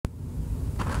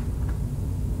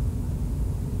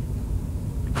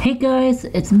Hey guys,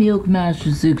 it's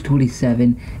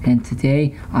MilkMaster627 and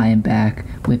today I am back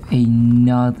with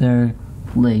another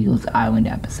Legos Island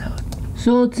episode.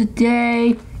 So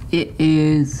today it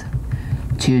is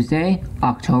Tuesday,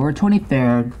 October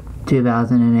 23rd,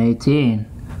 2018.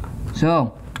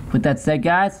 So with that said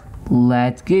guys,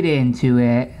 let's get into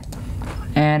it.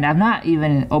 And I've not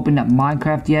even opened up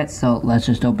Minecraft yet, so let's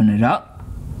just open it up.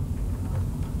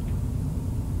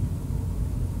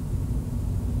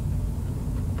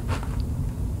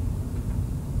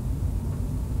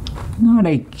 Not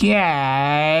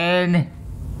again.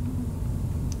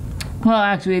 Well,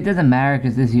 actually, it doesn't matter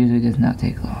because this usually does not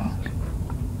take long.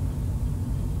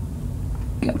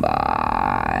 Come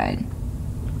on.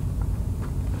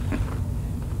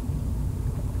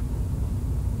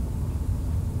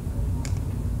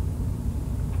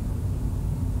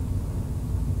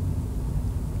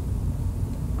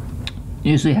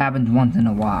 Usually happens once in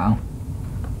a while.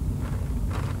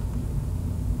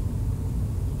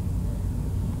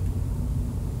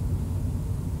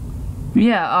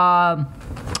 Yeah,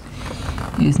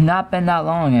 it's not been that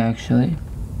long actually.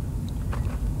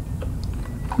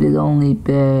 It's only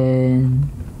been...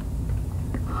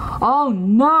 Oh,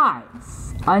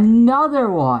 nice! Another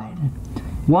one!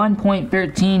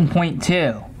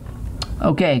 1.13.2.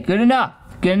 Okay, good enough.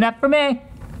 Good enough for me.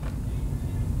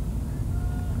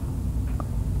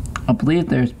 I believe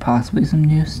there's possibly some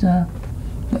new stuff,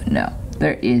 but no,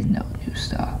 there is no new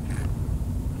stuff.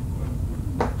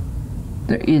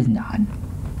 There is none.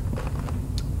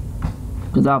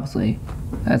 Because obviously,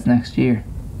 that's next year.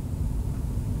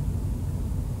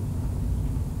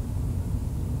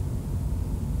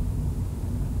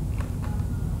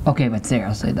 Okay, but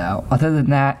seriously though, other than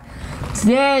that,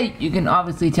 today, you can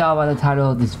obviously tell by the title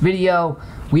of this video,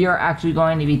 we are actually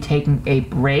going to be taking a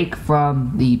break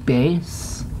from the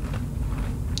base.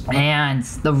 And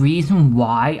the reason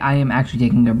why I am actually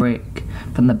taking a break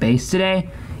from the base today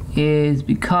is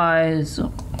because,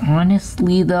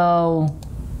 honestly though,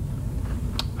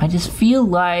 I just feel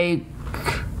like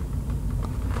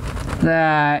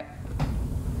that,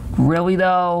 really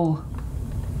though,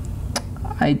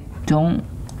 I don't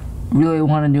really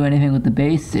want to do anything with the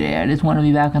base today. I just want to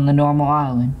be back on the normal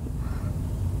island.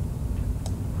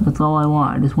 That's all I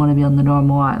want. I just want to be on the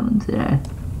normal island today.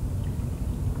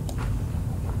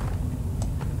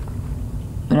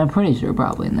 But I'm pretty sure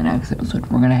probably in the next episode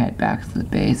we're gonna head back to the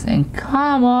base and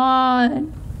come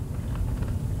on!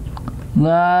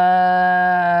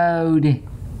 Load!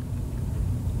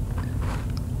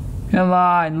 Come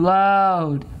on,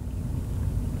 load!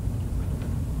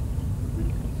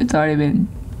 It's already been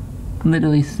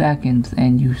literally seconds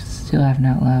and you still have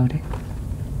not loaded.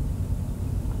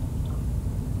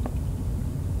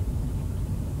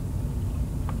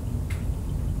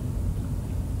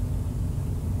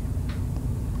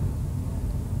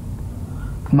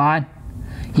 Come on.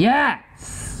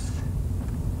 Yes!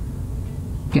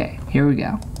 Okay, here we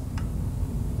go.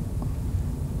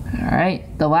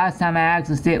 Alright, the last time I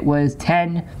accessed it was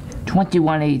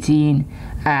 10/21/18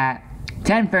 at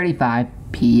 10:35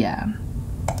 p.m.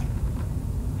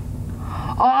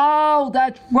 Oh,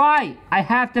 that's right! I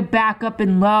have to back up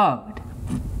and load.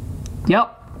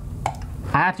 Yep.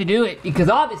 I have to do it because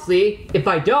obviously, if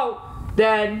I don't,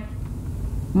 then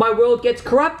my world gets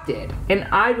corrupted, and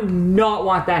I do not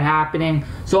want that happening.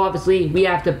 So obviously we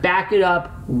have to back it up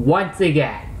once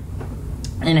again,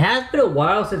 and it has been a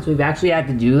while since we've actually had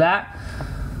to do that.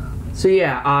 So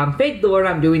yeah, thank the Lord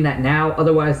I'm doing that now,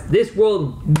 otherwise this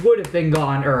world would have been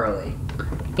gone early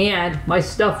and my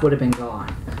stuff would have been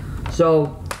gone.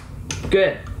 So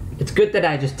good, it's good that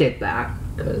I just did that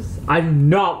because I do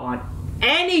not want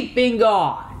anything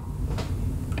gone.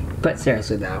 But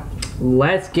seriously though,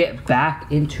 let's get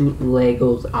back into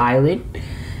Legos Island,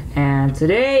 and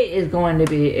today is going to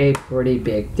be a pretty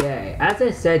big day. As I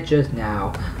said just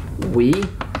now, we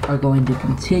are going to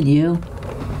continue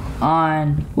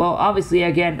on, well obviously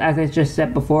again, as I just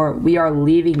said before, we are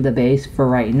leaving the base for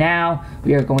right now.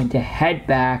 We are going to head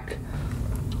back,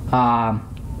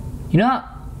 you know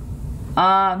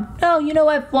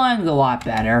what, flying's a lot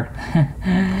better.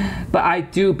 But I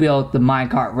do build the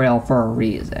minecart rail for a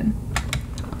reason.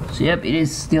 So yep, it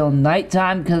is still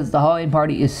nighttime because the Halloween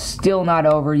party is still not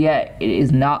over yet. It is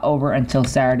not over until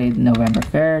Saturday, November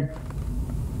 3rd.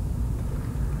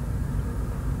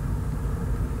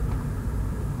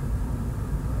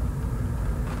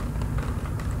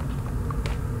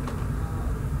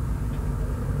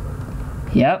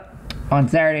 Yep, on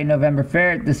Saturday, November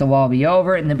 3rd, this will all be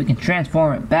over, and then we can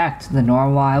transform it back to the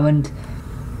normal island.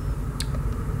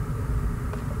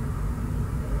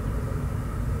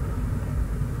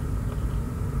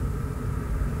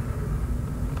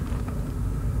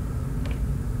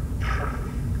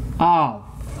 Oh,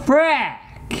 frick!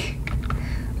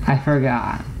 I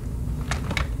forgot.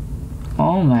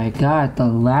 Oh my god, the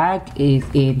lag is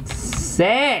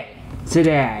insane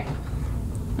today.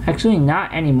 Actually,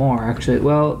 not anymore, actually.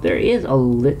 Well, there is a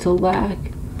little lag.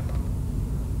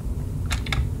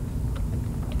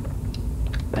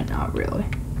 But not really.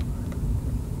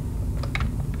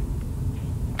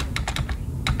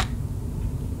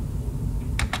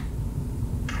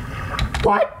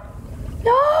 What?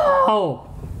 No!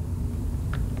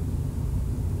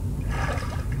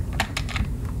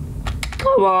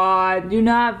 Come on, do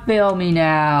not fail me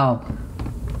now.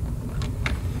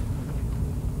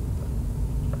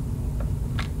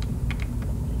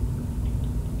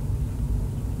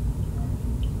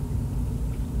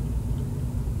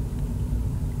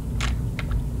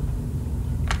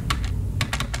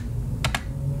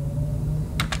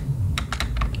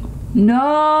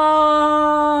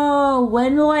 No!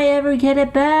 When will I ever get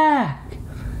it back?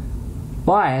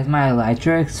 Why? Has my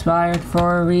elytra expired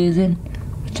for a reason?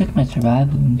 Check my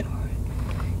survival inventory.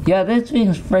 Yeah, this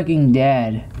thing's freaking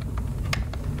dead.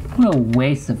 What a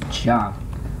waste of junk.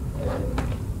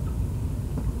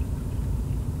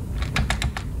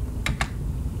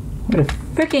 What a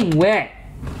freaking waste.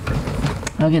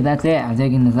 Okay, that's it. I'm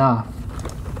taking this off.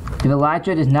 If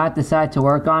elytra does not decide to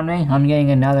work on me, I'm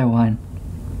getting another one.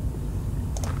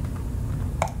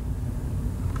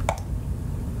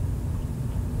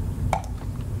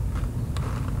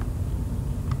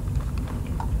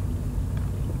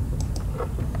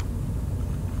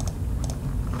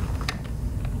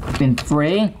 Been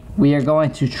free. We are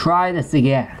going to try this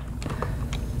again.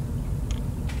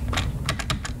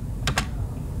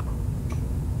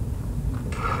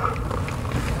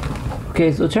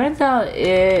 Okay, so it turns out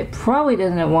it probably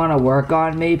doesn't want to work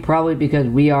on me, probably because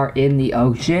we are in the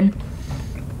ocean.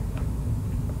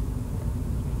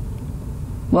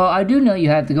 Well, I do know you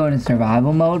have to go into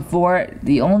survival mode for it.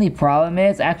 The only problem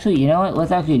is, actually, you know what?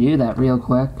 Let's actually do that real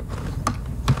quick.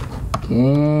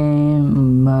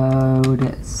 Game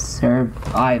mode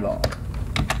survival.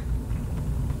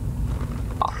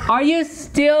 Are you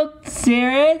still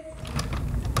serious?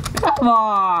 Come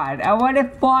on, I want to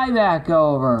fly back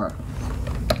over.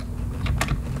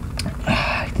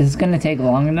 This is gonna take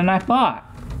longer than I thought.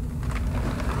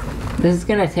 This is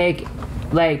gonna take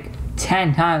like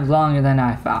 10 times longer than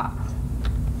I thought.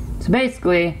 So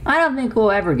basically, I don't think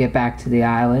we'll ever get back to the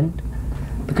island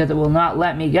because it will not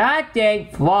let me god dang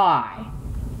fly.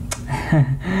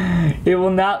 It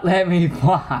will not let me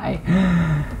fly.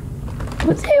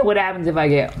 Let's see what happens if I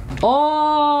get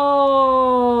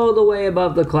all the way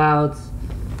above the clouds.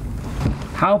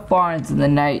 How far into the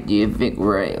night do you think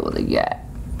we're able to get?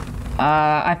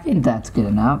 I think that's good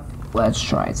enough. Let's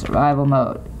try survival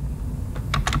mode.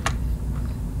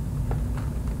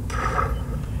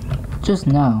 Just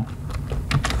no.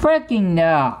 Freaking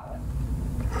no.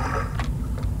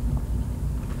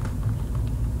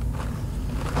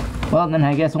 Well, then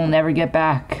I guess we'll never get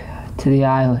back to the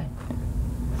island.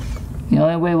 The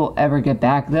only way we'll ever get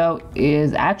back, though,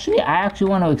 is I actually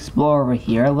want to explore over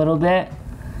here a little bit.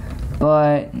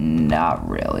 But not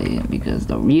really, because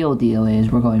the real deal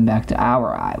is we're going back to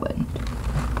our island.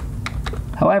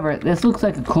 However, this looks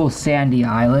like a cool sandy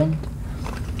island.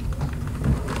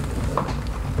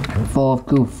 Full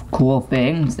of cool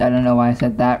things. I don't know why I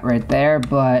said that right there,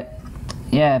 but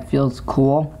yeah, it feels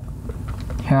cool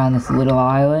here on this little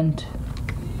island.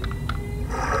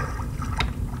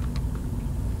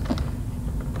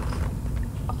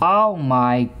 Oh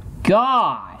my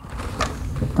god!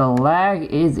 The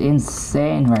lag is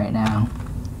insane right now.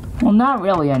 Well, not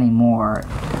really anymore.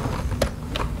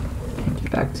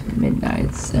 Get back to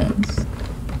midnight since.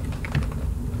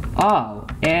 Oh,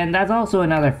 and that's also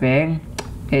another thing.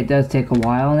 It does take a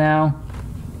while now.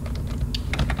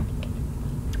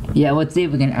 Yeah, let's see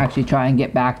if we can actually try and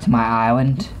get back to my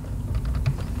island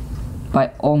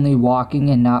by only walking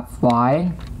and not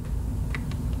flying.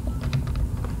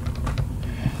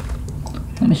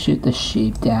 Let me shoot the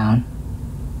sheep down.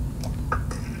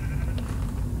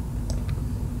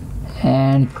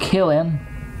 And kill him.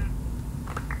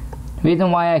 The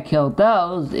reason why I killed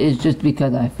those is just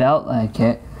because I felt like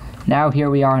it. Now here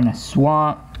we are in a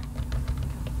swamp.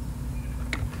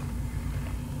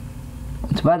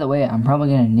 Which, by the way, I'm probably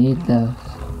gonna need those.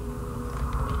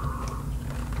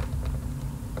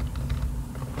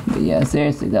 But yeah,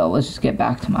 seriously though, let's just get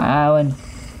back to my island.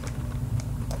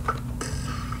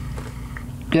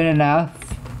 Good enough.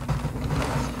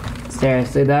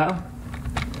 Seriously though,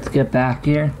 let's get back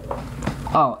here.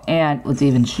 Oh, and let's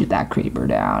even shoot that creeper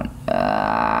down.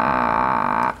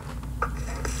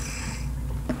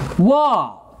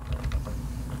 Whoa!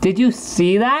 Did you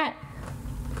see that?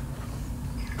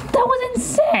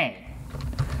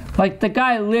 Like, the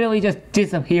guy literally just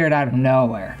disappeared out of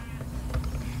nowhere.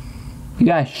 You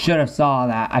guys should have saw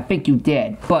that. I think you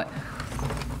did. But,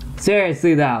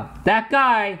 seriously though, that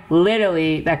guy,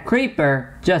 literally, that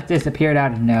creeper, just disappeared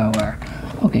out of nowhere.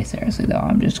 Okay, seriously though,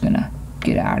 I'm just gonna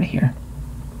get out of here.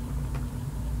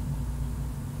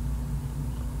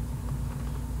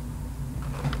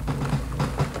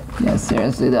 Yeah,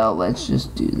 seriously though, let's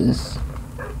just do this.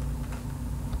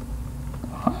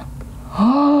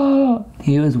 Oh,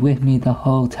 he was with me the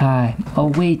whole time. Oh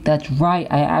wait, that's right.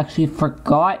 I actually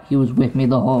forgot he was with me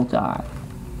the whole time.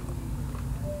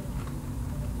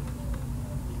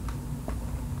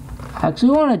 I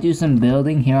actually want to do some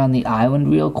building here on the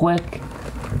island real quick.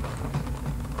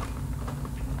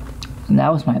 And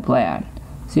that was my plan.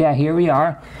 So yeah, here we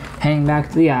are, heading back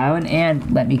to the island,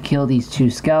 and let me kill these 2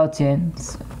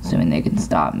 skeletons, assuming they can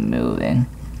stop moving.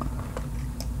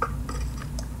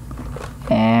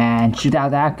 And shoot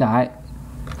out that guy.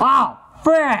 Oh,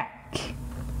 frick!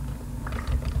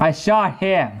 I shot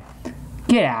him.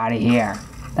 Get out of here.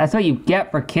 That's what you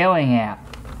get for killing him.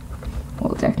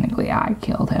 Well, technically I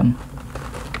killed him.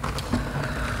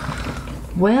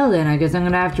 Well then, I guess I'm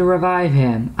gonna have to revive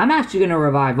him. I'm actually gonna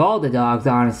revive all the dogs,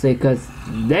 honestly, because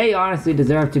they honestly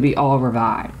deserve to be all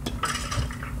revived.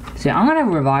 So I'm gonna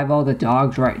revive all the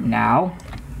dogs right now.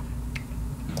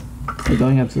 So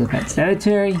going up to the pet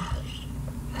cemetery.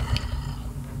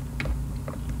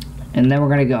 And then we're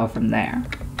gonna go from there.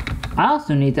 I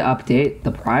also need to update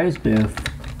the prize booth.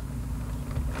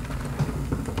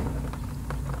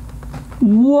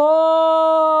 Whoa!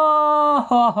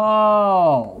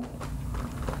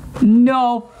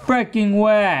 No freaking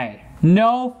way!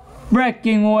 No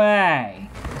freaking way!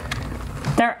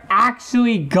 They're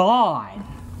actually gone!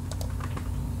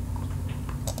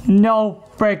 No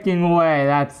freaking way!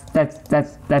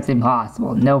 That's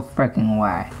impossible. No freaking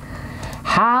way.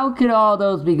 How could all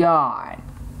those be gone?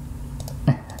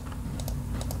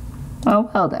 Oh,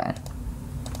 well then.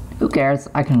 Who cares?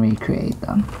 I can recreate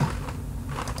them.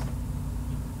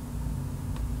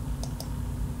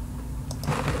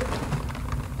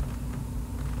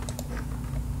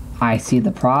 I see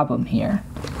the problem here.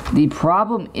 The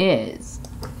problem is,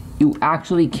 you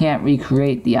actually can't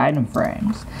recreate the item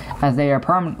frames, as they are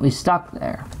permanently stuck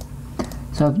there.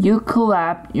 So if you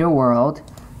collapse your world,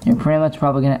 you're pretty much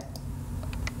probably gonna...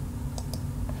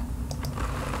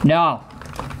 No!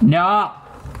 No!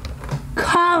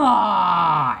 Come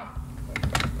on!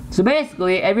 So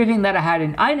basically, everything that I had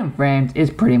in item frames is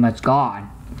pretty much gone.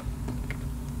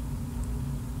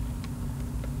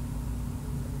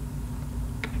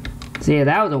 So yeah,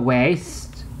 that was a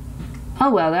waste.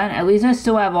 Oh well then, at least I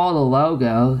still have all the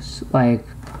logos, like,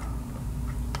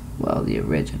 well, the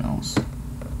originals.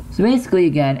 So basically,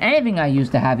 again, anything I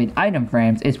used to have in item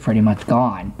frames is pretty much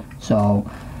gone. So,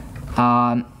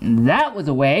 that was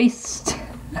a waste.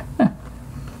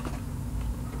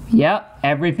 Yep,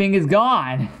 everything is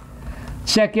gone.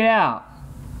 Check it out.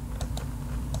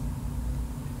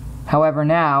 However,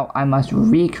 now I must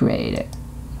recreate it.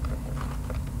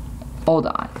 Hold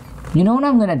on. You know what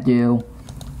I'm gonna do?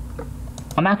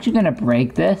 I'm actually gonna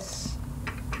break this.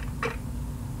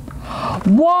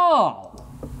 Whoa!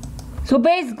 So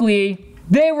basically,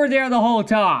 they were there the whole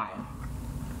time.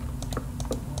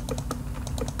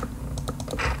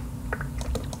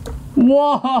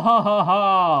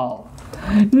 Whoa!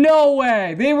 No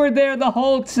way! They were there the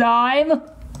whole time?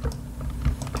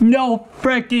 No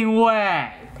freaking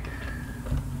way!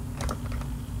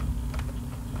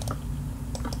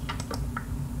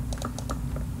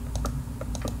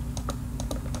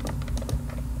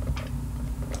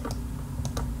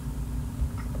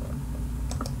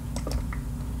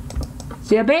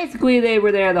 So yeah, basically they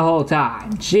were there the whole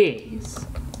time. Jeez.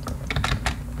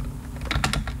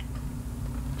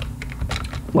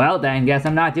 Well then, guess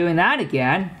I'm not doing that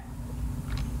again.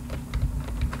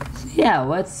 So yeah,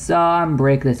 let's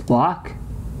break this block.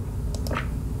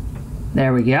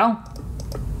 There we go.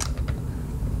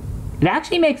 It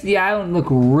actually makes the island look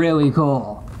really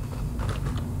cool.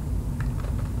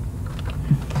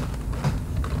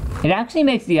 It actually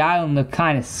makes the island look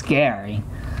kind of scary.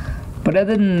 But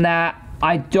other than that,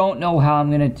 I don't know how I'm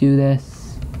gonna do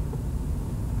this.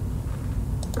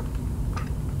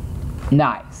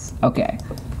 Nice. Okay.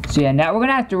 So yeah, now we're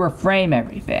gonna have to reframe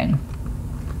everything.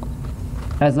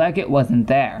 As like it wasn't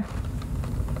there.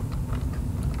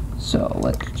 So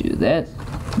let's do this.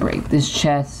 Break this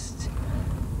chest.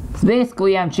 So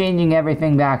basically I'm changing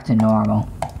everything back to normal.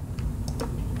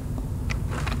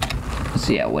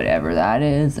 So yeah, whatever that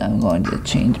is, I'm going to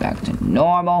change back to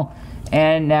normal.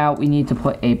 And now we need to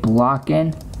put a block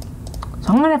in. So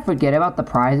I'm gonna forget about the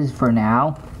prizes for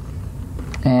now.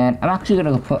 And I'm actually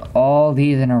gonna put all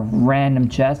these in a random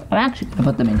chest. I'm actually gonna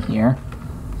put them in here.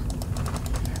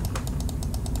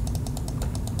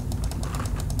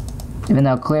 Even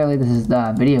though clearly this is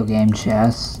the video game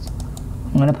chest,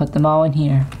 I'm gonna put them all in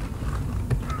here.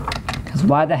 Because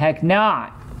why the heck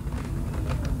not?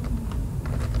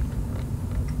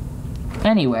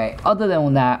 Anyway, other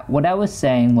than that, what I was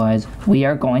saying was we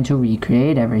are going to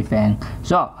recreate everything.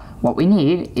 So, what we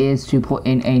need is to put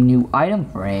in a new item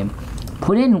frame,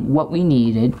 put in what we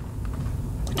needed,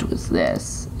 which was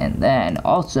this, and then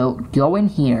also go in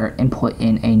here and put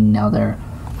in another,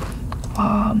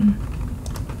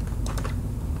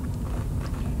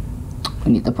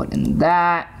 we need to put in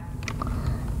that,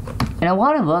 and a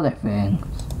lot of other things.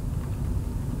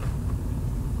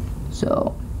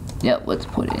 So, yep, let's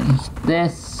put in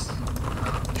this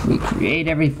to recreate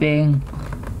everything.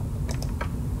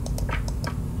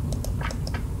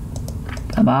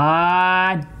 Come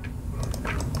on!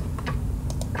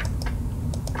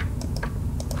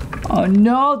 Oh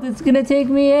no, this is gonna take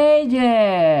me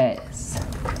ages!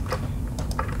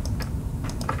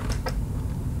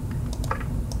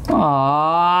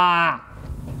 Aww!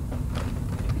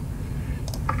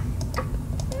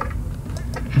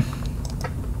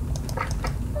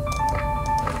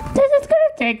 This is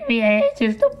gonna take me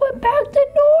ages to put back to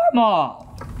normal!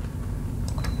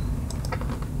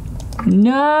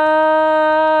 No!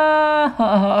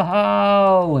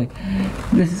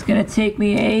 This is gonna take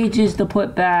me ages to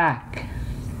put back.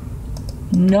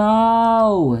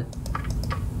 No!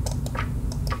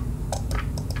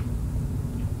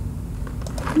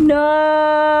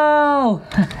 No!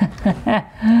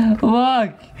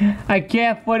 Look! I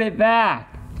can't put it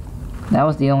back. That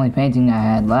was the only painting I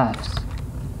had left.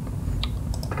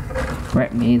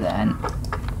 Rip me then.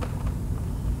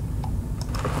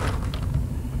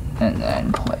 And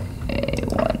then put a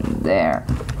one there.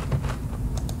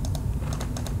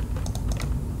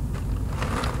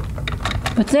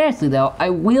 But seriously though, I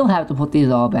will have to put these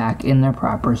all back in their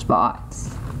proper spots.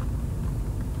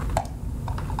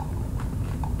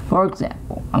 For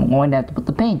example, I'm going to have to put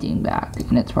the painting back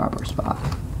in its proper spot.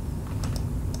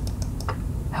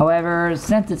 However,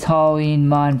 since it's Halloween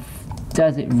month,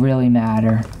 does it really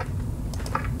matter?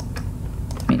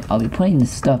 I mean, I'll be putting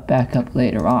this stuff back up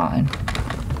later on.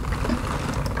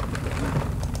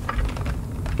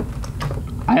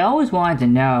 I always wanted to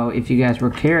know if you guys were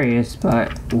curious,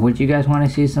 but would you guys want to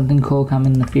see something cool come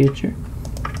in the future?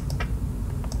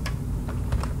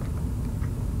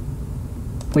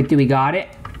 Wait, do we got it?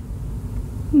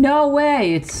 No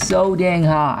way, it's so dang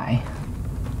high.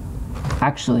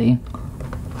 Actually,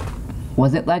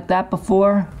 was it like that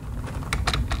before?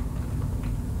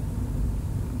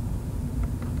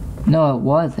 No, it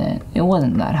wasn't. It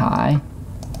wasn't that high.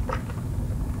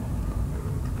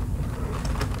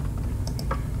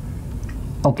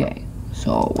 Okay,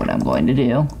 so what I'm going to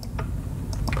do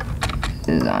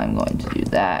is I'm going to do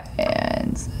that,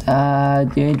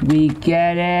 and did we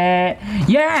get it?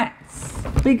 Yes!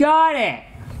 We got it!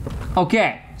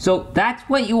 Okay, so that's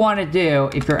what you want to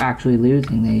do if you're actually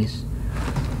losing these.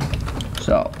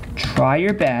 So, try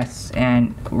your best,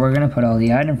 and we're gonna put all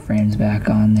the item frames back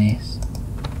on these.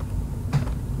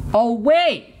 Oh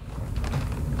wait!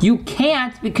 You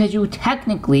can't, because you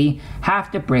technically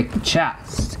have to break the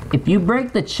chest. If you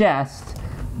break the chest,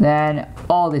 then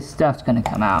all this stuff's gonna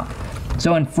come out.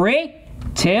 So in 3,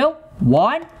 2,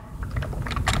 1.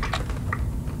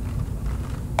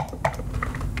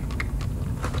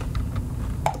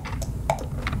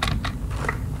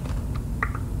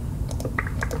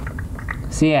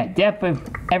 So yeah, definitely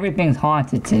everything's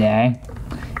haunted today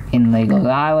in Legos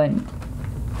Island.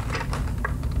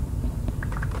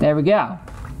 There we go.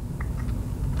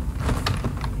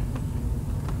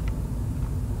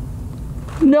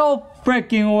 No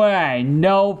freaking way!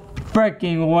 No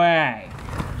freaking way!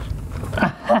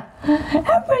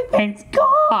 Everything's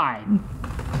gone!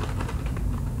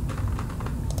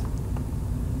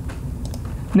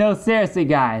 No, seriously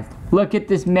guys, look at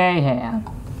this mayhem.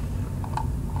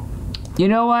 You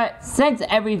know what? Since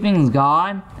everything's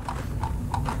gone,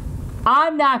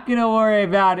 I'm not gonna worry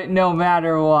about it no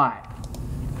matter what.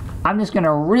 I'm just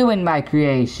gonna ruin my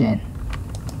creation.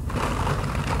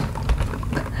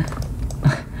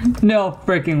 No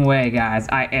freaking way, guys.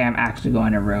 I am actually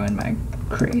going to ruin my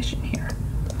creation here.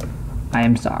 I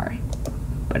am sorry,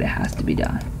 but it has to be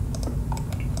done.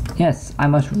 Yes, I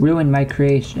must ruin my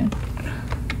creation.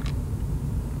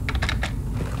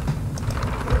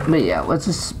 But yeah, let's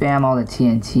just spam all the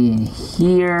TNT in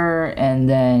here, and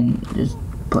then just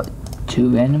put 2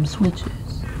 random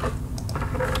switches.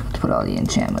 Let's put all the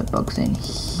enchantment books in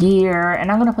here,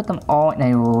 and I'm gonna put them all in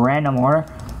a random order.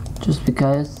 Just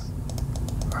because.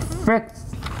 Frick.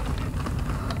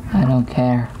 I don't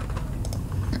care.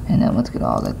 And then let's get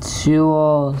all the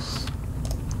tools.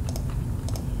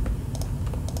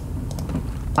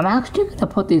 I'm actually gonna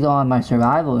put these all in my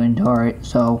survival inventory,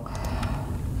 so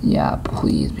yeah,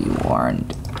 please be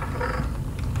warned.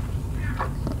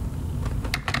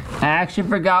 I actually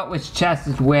forgot which chest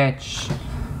is which.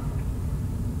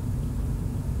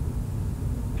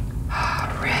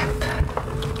 Rip.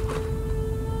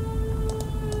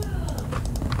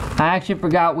 I actually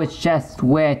forgot which chest is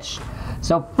which.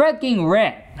 So freaking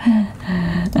rip.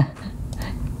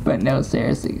 But no,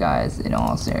 seriously guys, in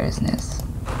all seriousness.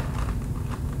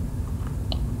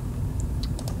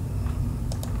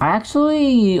 I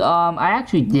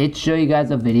actually did show you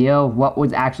guys a video of what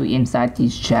was actually inside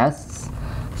these chests.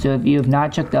 So if you have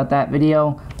not checked out that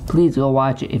video, please go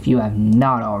watch it if you have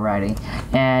not already.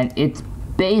 And it's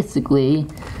basically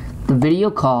the video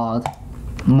called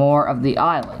More of the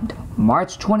Island,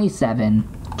 March 27,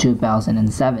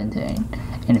 2017.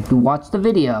 And if you watch the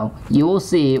video, you will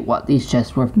see what these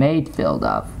chests were made filled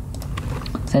of.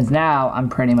 Since now, I'm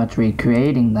pretty much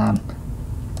recreating them.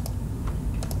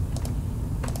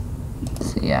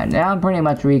 So yeah, now I'm pretty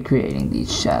much recreating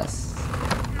these chests.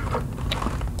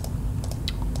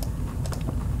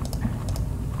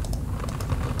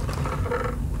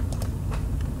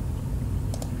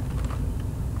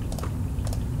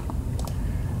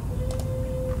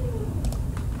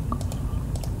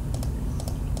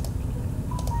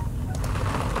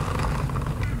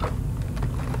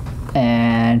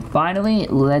 And finally,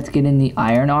 let's get in the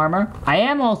iron armor. I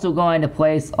am also going to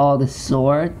place all the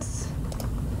swords.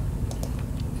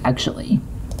 Actually,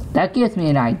 that gives me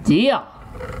an idea.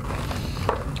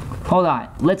 Hold on,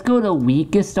 let's go to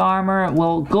weakest armor.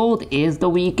 Well, gold is the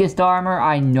weakest armor.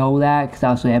 I know that because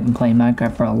actually I've been playing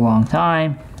Minecraft for a long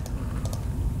time.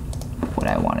 What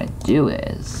I want to do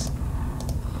is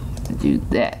do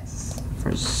this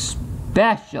for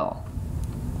special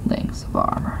lengths of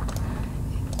armor.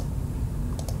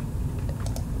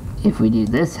 If we do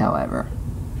this, however,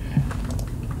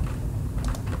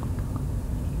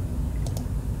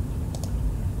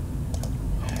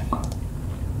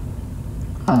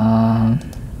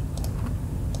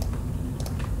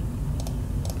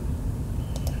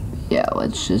 yeah,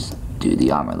 let's just do the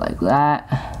armor like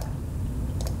that.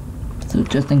 So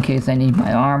just in case I need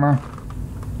my armor,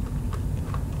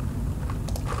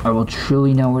 I will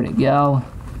truly know where to go.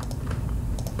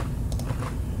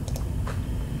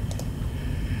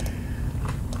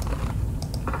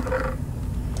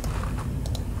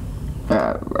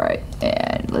 Alright,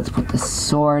 and let's put the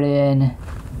sword in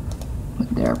with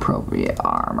their appropriate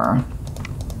armor.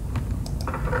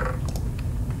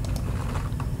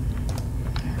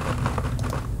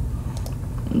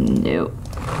 Nope.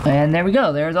 And there we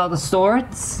go, there's all the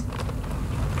swords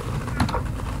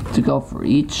to go for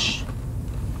each.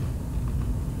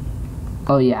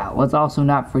 Oh yeah, let's also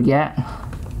not forget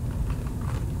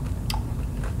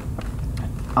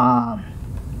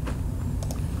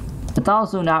let's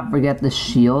also not forget the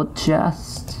shield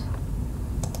chest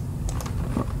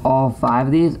for all 5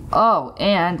 of these. Oh,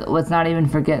 and let's not even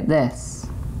forget this.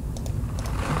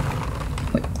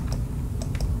 Wait.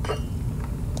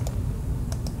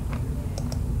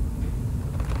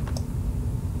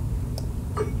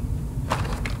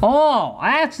 Oh,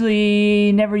 I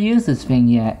actually never used this thing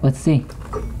yet. Let's see.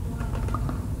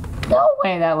 No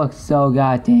way, that looks so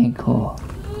goddamn cool.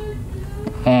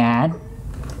 And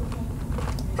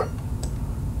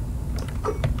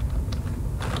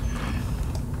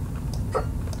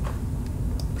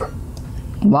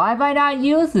why have I not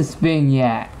used this thing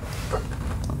yet?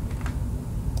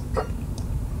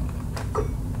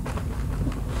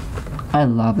 I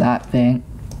love that thing.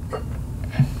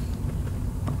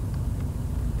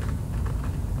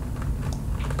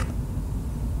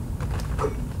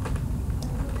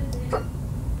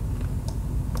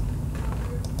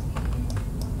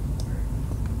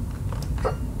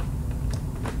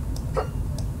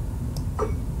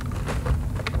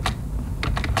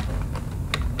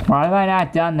 Why have I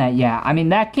not done that yet? I mean,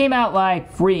 that came out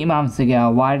like 3 months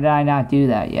ago. Why did I not do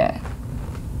that yet?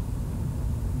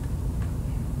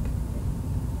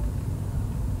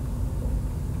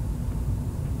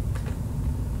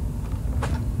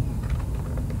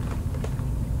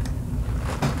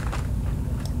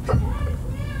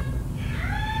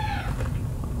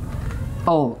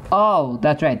 Oh,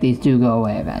 that's right. These do go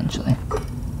away eventually.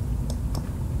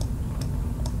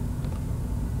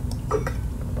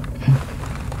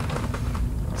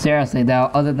 Seriously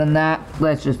though, other than that,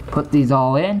 let's just put these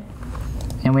all in.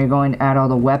 And we're going to add all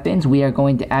the weapons. We are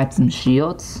going to add some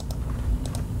shields.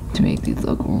 to make these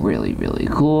look really, really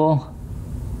cool.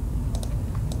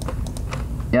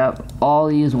 Yep, all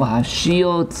these will have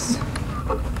shields.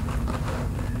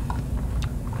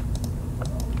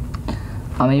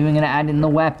 I'm even gonna add in the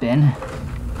weapon.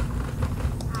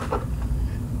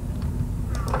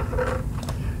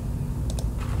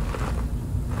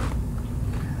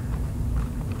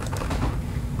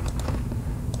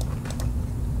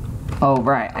 Oh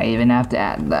right, I even have to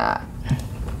add that.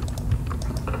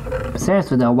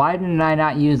 Seriously though, why didn't I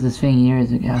not use this thing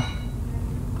years ago?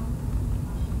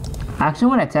 I actually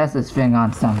want to test this thing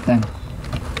on something.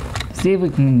 See if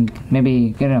we can maybe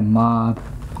get a mob.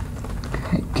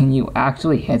 Can you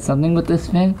actually hit something with this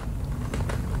thing?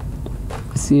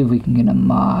 See if we can get a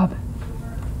mob.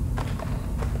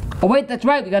 Oh wait, that's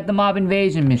right, we got the mob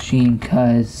invasion machine,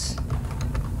 cause...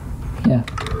 yeah.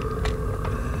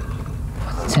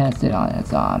 Let's test it on a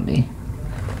zombie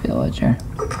villager.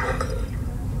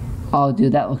 Oh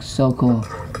dude, that looks so cool.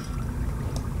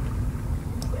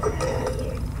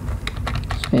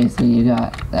 So basically you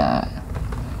got that.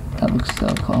 That looks so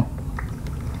cool.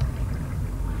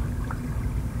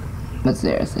 But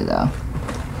seriously though,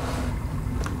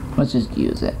 let's just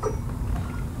use it.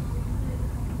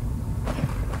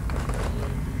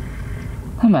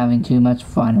 I'm having too much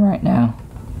fun right now.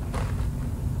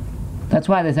 That's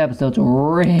why this episode's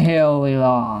really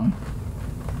long.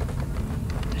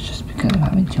 It's just because I'm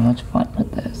having too much fun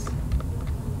with this.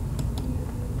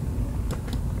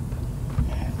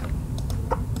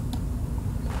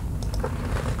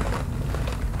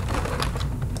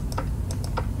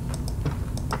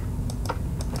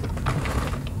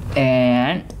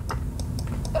 And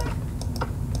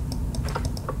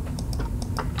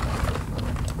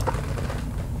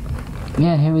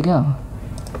yeah, here we go.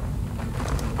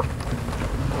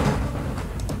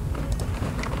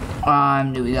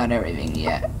 Do we got everything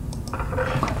yet?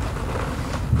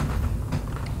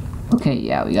 Okay,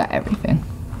 yeah, we got everything.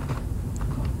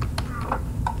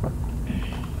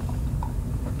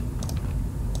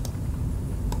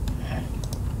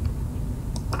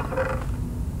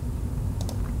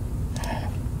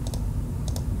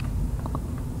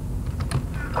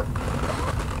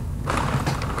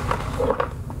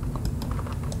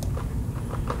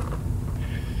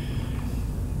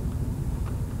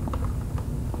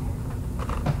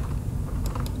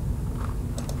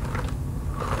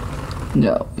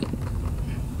 No.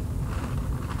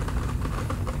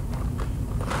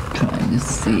 Trying to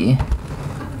see.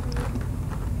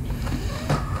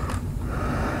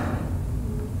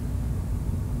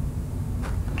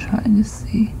 Trying to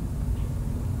see.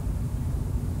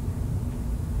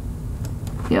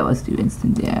 Yeah, let's do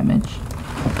instant damage.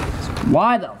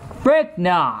 Why the frick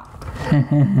not?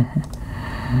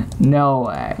 No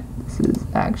way. This is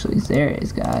actually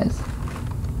serious, guys.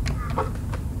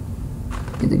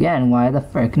 Because again, why the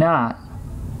frick not?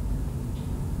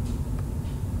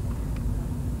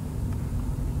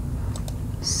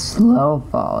 Slow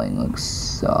falling looks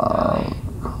so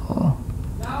cool.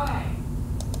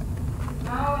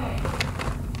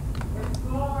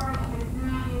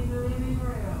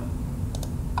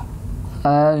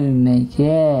 Oh my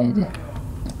god.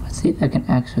 Let's see if I can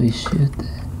actually shoot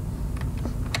that.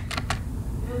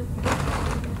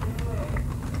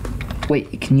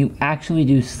 Wait, can you actually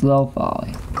do slow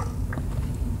falling?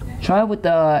 Try with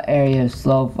the area of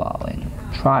slow falling.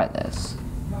 Try this.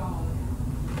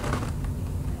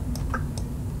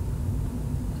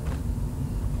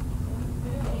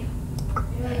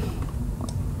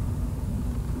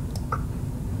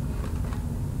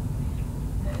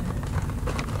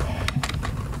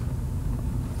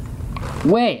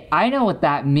 Wait, I know what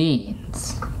that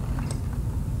means.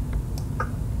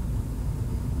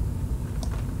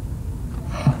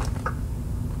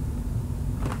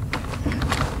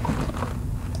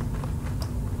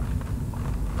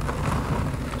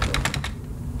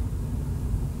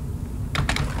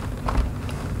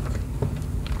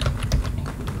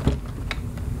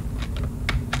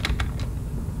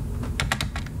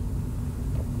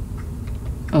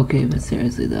 Okay, but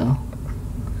seriously though,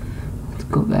 let's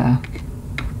go back.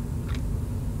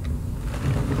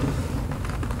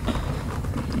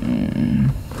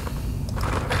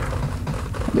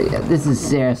 But yeah, this is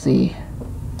seriously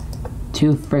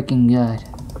too freaking good.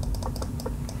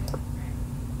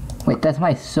 Wait, that's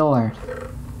my sword.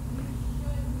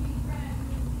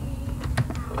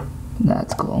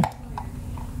 That's cool.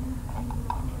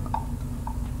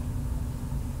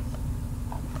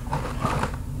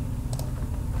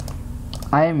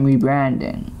 I am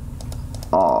rebranding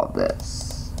all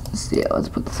this. So yeah, let's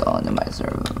put this all into my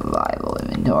survival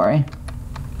inventory.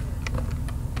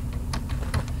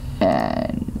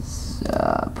 And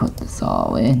put this this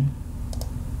all in.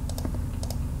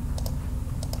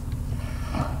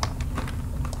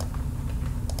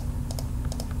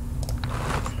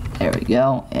 There we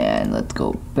go, and let's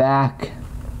go back.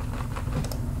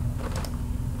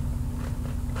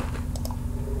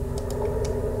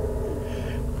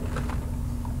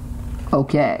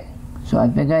 Okay, so I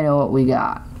think I know what we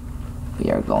got.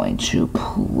 We are going to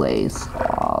place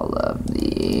all of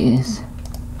these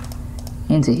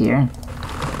into here.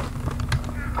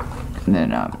 And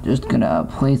then I'm just gonna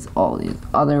place all these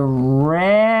other random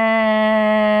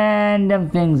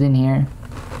things in here.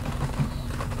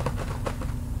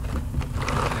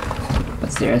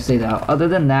 But seriously though, other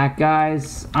than that,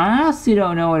 guys, I honestly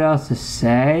don't know what else to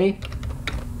say.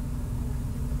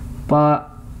 But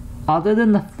other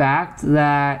than the fact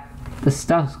that the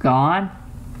stuff's gone,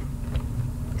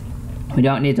 we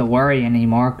don't need to worry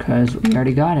anymore because we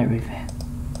already got everything.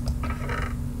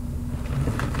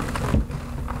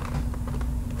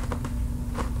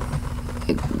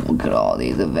 Look at all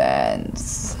these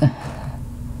events.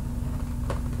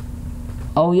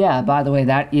 Oh yeah, by the way,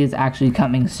 that is actually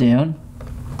coming soon.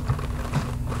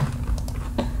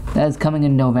 That is coming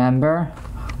in November.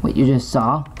 What you just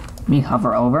saw me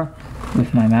hover over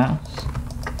with my mouse.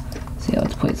 So yeah,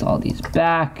 let's place all these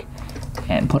back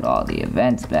and put all the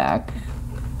events back,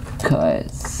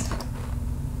 because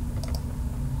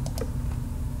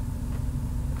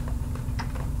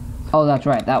oh, that's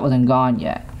right, that wasn't gone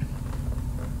yet.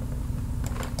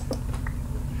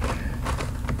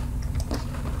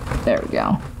 There we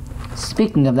go.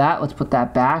 Speaking of that, let's put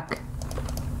that back.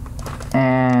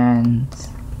 And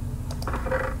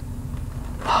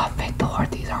oh, thank the Lord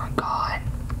these aren't gone.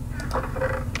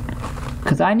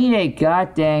 Because I need a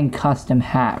goddamn custom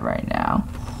hat right now.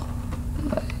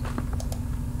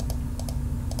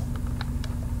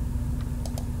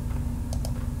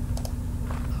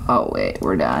 Oh wait,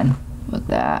 we're done with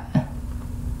that.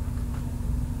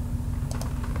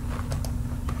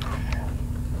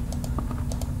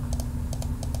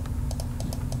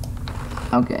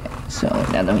 Okay, so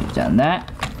now that we've done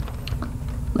that,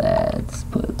 let's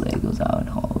put Legos out on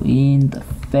Halloween, the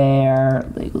fair,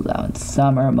 Legos out in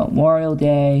summer, Memorial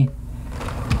Day.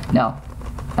 No,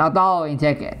 not the Halloween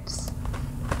tickets.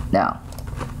 No.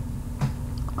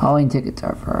 Halloween tickets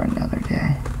are for another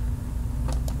day.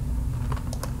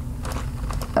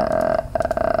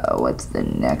 What's the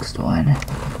next one?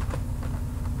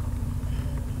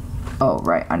 Oh,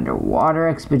 right, Underwater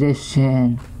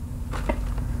Expedition,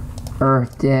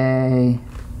 Earth Day,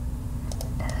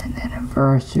 and then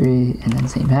Anniversary, and then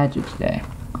St. Patrick's Day.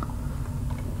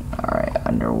 Alright,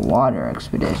 Underwater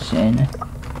Expedition.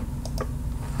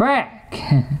 Frick!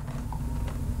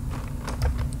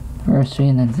 Anniversary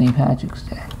and then St. Patrick's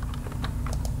Day.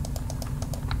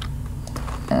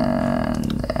 And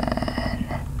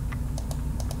then...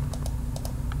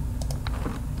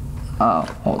 oh,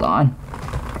 hold on.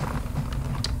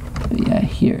 Yeah,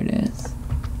 here it is.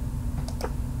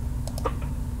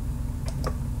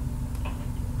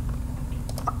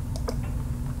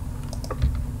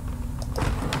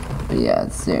 But yeah,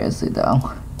 seriously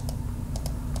though.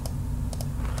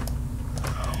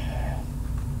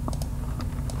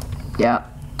 Yeah,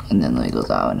 and then Legos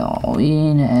out on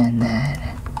Halloween, and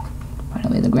then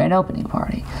finally the grand opening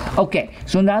party. Okay,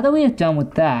 so now that we are done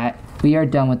with that,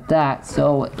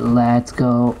 so let's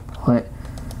go put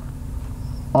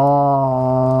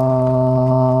all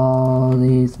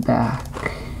these back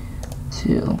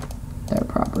to their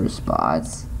proper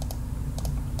spots.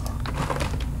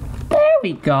 There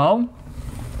we go.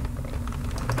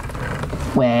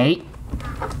 Wait.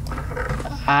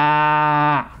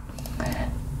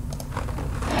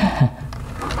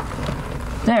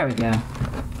 There we go.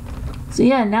 So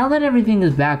yeah, now that everything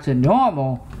is back to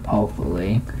normal,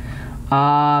 hopefully,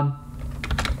 yeah,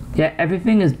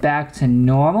 everything is back to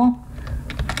normal.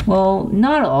 Well,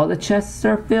 not all the chests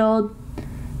are filled,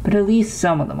 but at least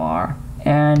some of them are,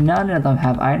 and none of them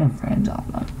have item frames on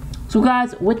them. So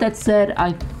guys, with that said,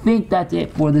 I think that's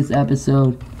it for this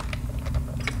episode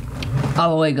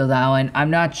of Legos Island. I'm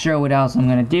not sure what else I'm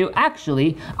gonna do.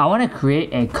 Actually, I want to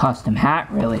create a custom hat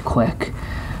really quick,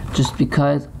 just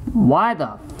because. Why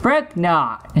the frick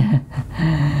not?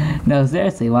 No,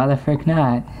 seriously, why the frick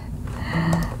not?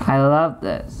 I love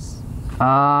this.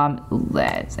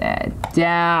 Let's add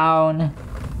down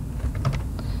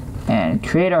and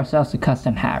create ourselves a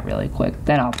custom hat really quick.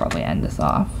 Then I'll probably end this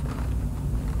off.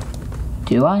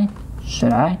 Do I?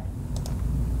 Should I?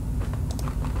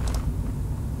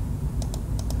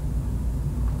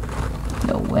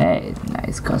 No way.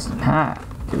 Nice custom hat.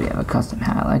 Do we have a custom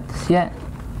hat like this yet?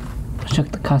 Let's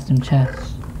check the custom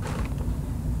chest.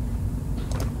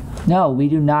 No, we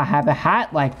do not have a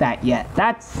hat like that yet.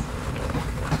 That's...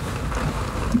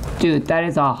 Dude, that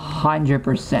is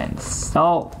 100%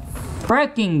 so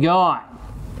freaking good.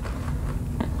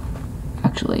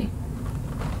 Actually,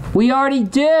 we already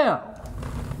do.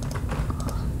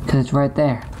 Because it's right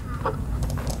there.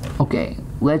 Okay,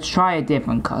 let's try a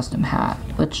different custom hat.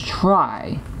 Let's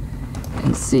try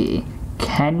and see,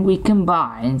 can we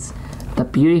combine the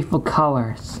beautiful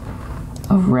colors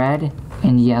of red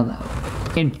and yellow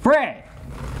in 3,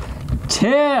 2,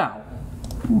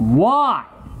 1.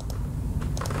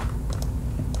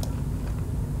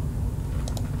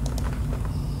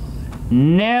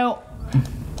 No.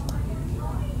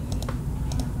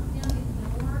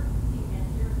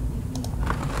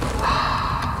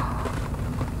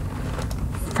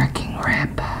 Freaking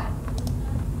rip.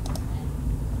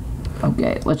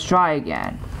 Okay, let's try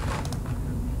again.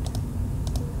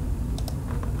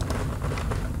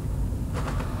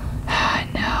 I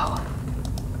know.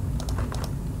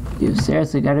 You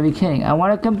seriously gotta be kidding. I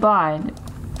want to combine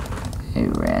a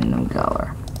random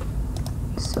color.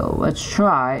 So let's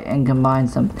try and combine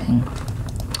something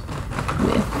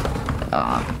with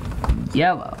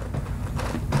yellow.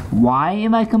 Why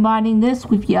am I combining this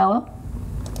with yellow?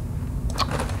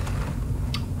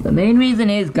 The main reason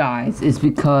is, guys, is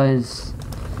because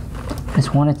I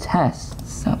just want to test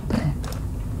something.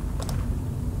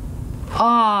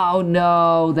 Oh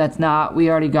no, that's not. We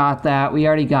already got that. We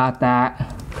already got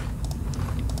that.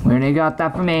 We already got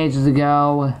that from ages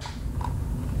ago.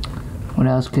 What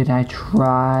else could I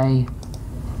try?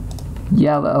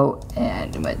 Yellow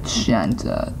and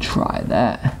magenta. Try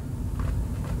that.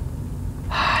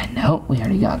 Nope, we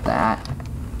already got that.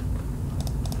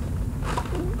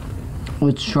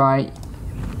 Let's try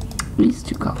these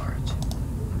 2 colors.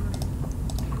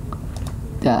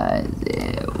 Does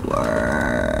it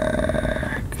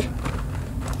work?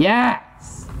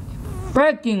 Yes!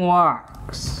 Freaking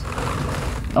works!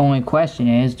 The only question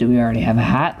is, do we already have a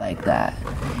hat like that?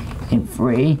 In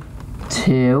 3,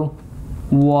 2,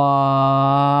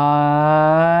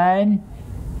 1.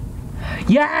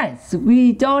 Yes!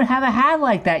 We don't have a hat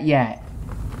like that yet.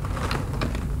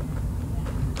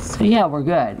 So yeah, we're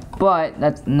good. But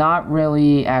that's not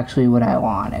really actually what I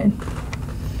wanted.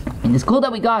 I mean, it's cool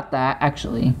that we got that,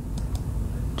 actually.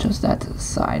 Just that to the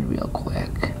side real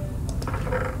quick.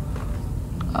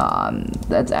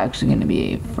 That's actually going to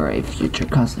be for a future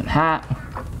custom hat.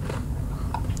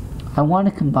 I want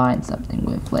to combine something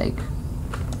with, like,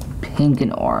 pink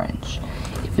and orange.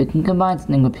 If it can combine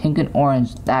something with pink and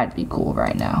orange, that'd be cool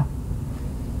right now.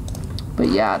 But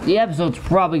yeah, the episode's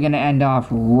probably going to end off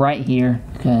right here,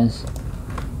 because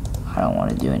I don't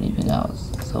want to do anything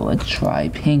else. So let's try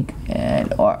pink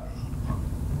and orange.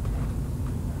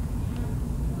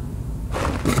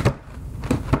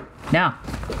 Now,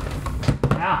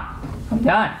 I'm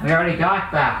done. We already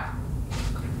got that.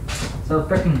 So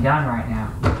freaking done right now.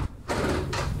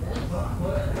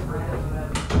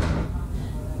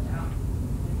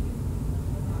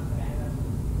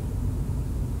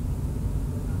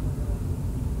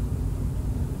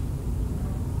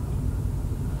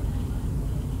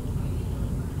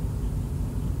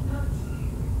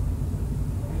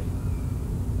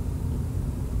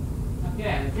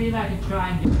 Okay, let's see if I can try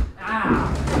and get...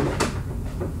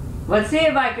 Let's see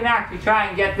if I can actually try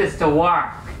and get this to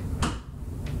work.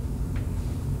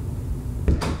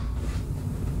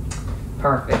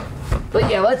 Perfect. But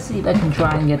yeah, let's see if I can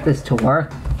try and get this to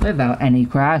work without any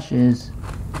crashes.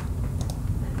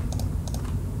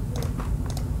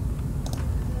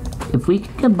 If we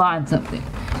can combine something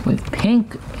with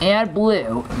pink and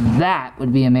blue, that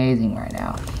would be amazing right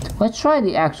now. Let's try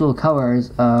the actual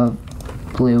colors of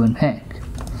blue and pink.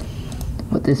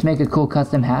 Would this make a cool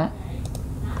custom hat?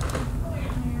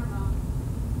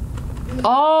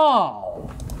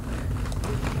 Oh!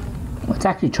 Let's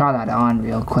actually try that on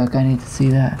real quick. I need to see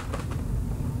that.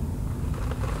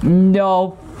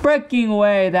 No freaking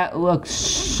way, that looks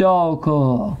so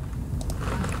cool.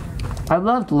 I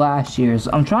loved last year's.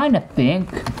 I'm trying to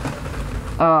think,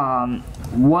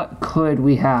 what could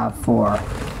we have for,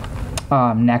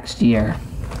 next year?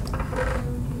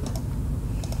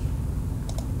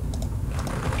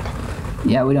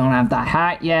 Yeah, we don't have that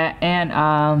hat yet, and,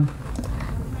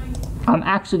 I'm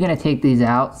actually going to take these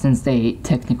out since they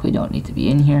technically don't need to be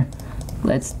in here.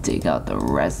 Let's take out the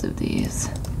rest of these.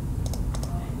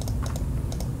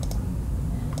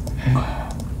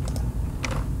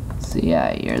 So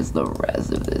yeah, here's the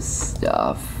rest of this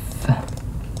stuff.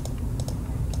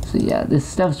 So yeah, this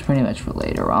stuff's pretty much for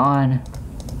later on.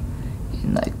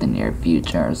 In like the near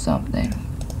future or something.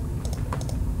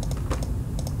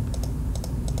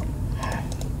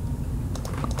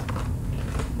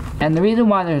 And the reason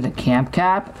why there's a camp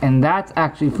cap, and that's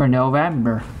actually for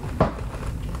November.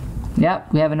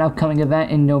 Yep, we have an upcoming event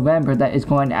in November that is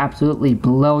going to absolutely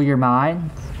blow your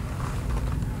minds.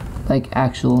 Like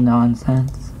actual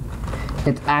nonsense.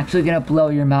 It's actually gonna blow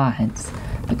your minds.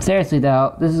 But seriously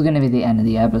though, this is gonna be the end of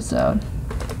the episode.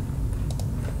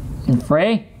 In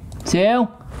 3, 2. Do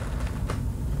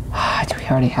we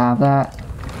already have that?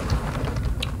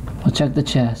 We'll check the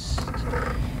chest.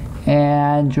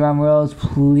 And drum rolls,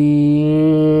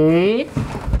 please.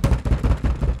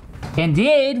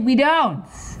 Indeed, we don't.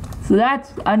 So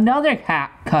that's another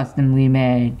hat custom we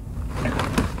made.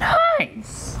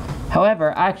 Nice.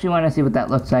 However, I actually want to see what that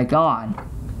looks like on.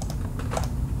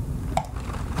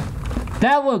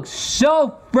 That looks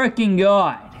so freaking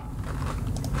good.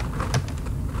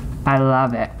 I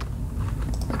love it.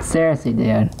 But seriously,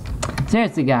 dude.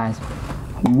 Seriously, guys.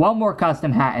 One more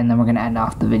custom hat and then we're going to end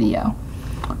off the video.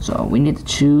 So we need to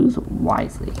choose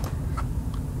wisely.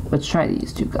 Let's try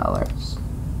these 2 colors.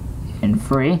 In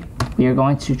 3, we are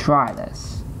going to try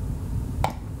this.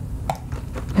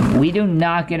 If we do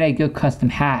not get a good custom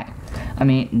hat, I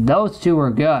mean, those 2 were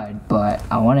good, but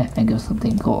I want to think of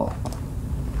something cool.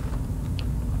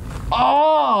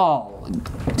 Oh,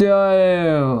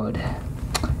 dude.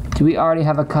 Do we already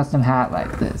have a custom hat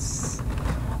like this?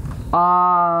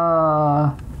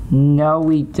 No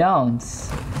we don't.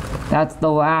 That's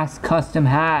the last custom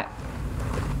hat.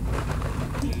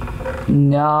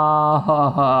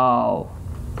 No.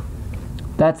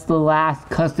 That's the last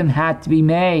custom hat to be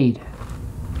made.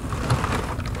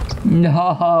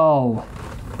 No.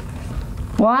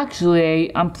 Well,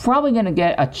 actually, I'm probably gonna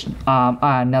get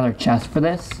another chest for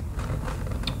this.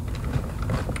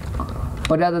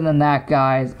 But other than that,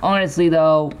 guys, honestly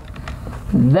though,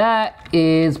 that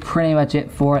is pretty much it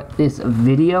for this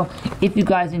video. If you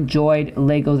guys enjoyed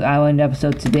Legos Island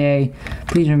episode today,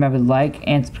 please remember to like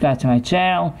and subscribe to my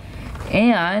channel.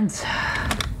 And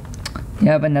you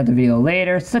have another video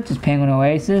later, such as Penguin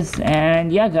Oasis.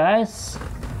 And yeah, guys,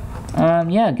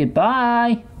 yeah,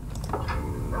 goodbye.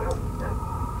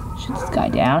 Shoot this guy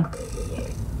down.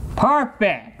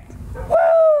 Perfect.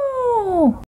 Woo!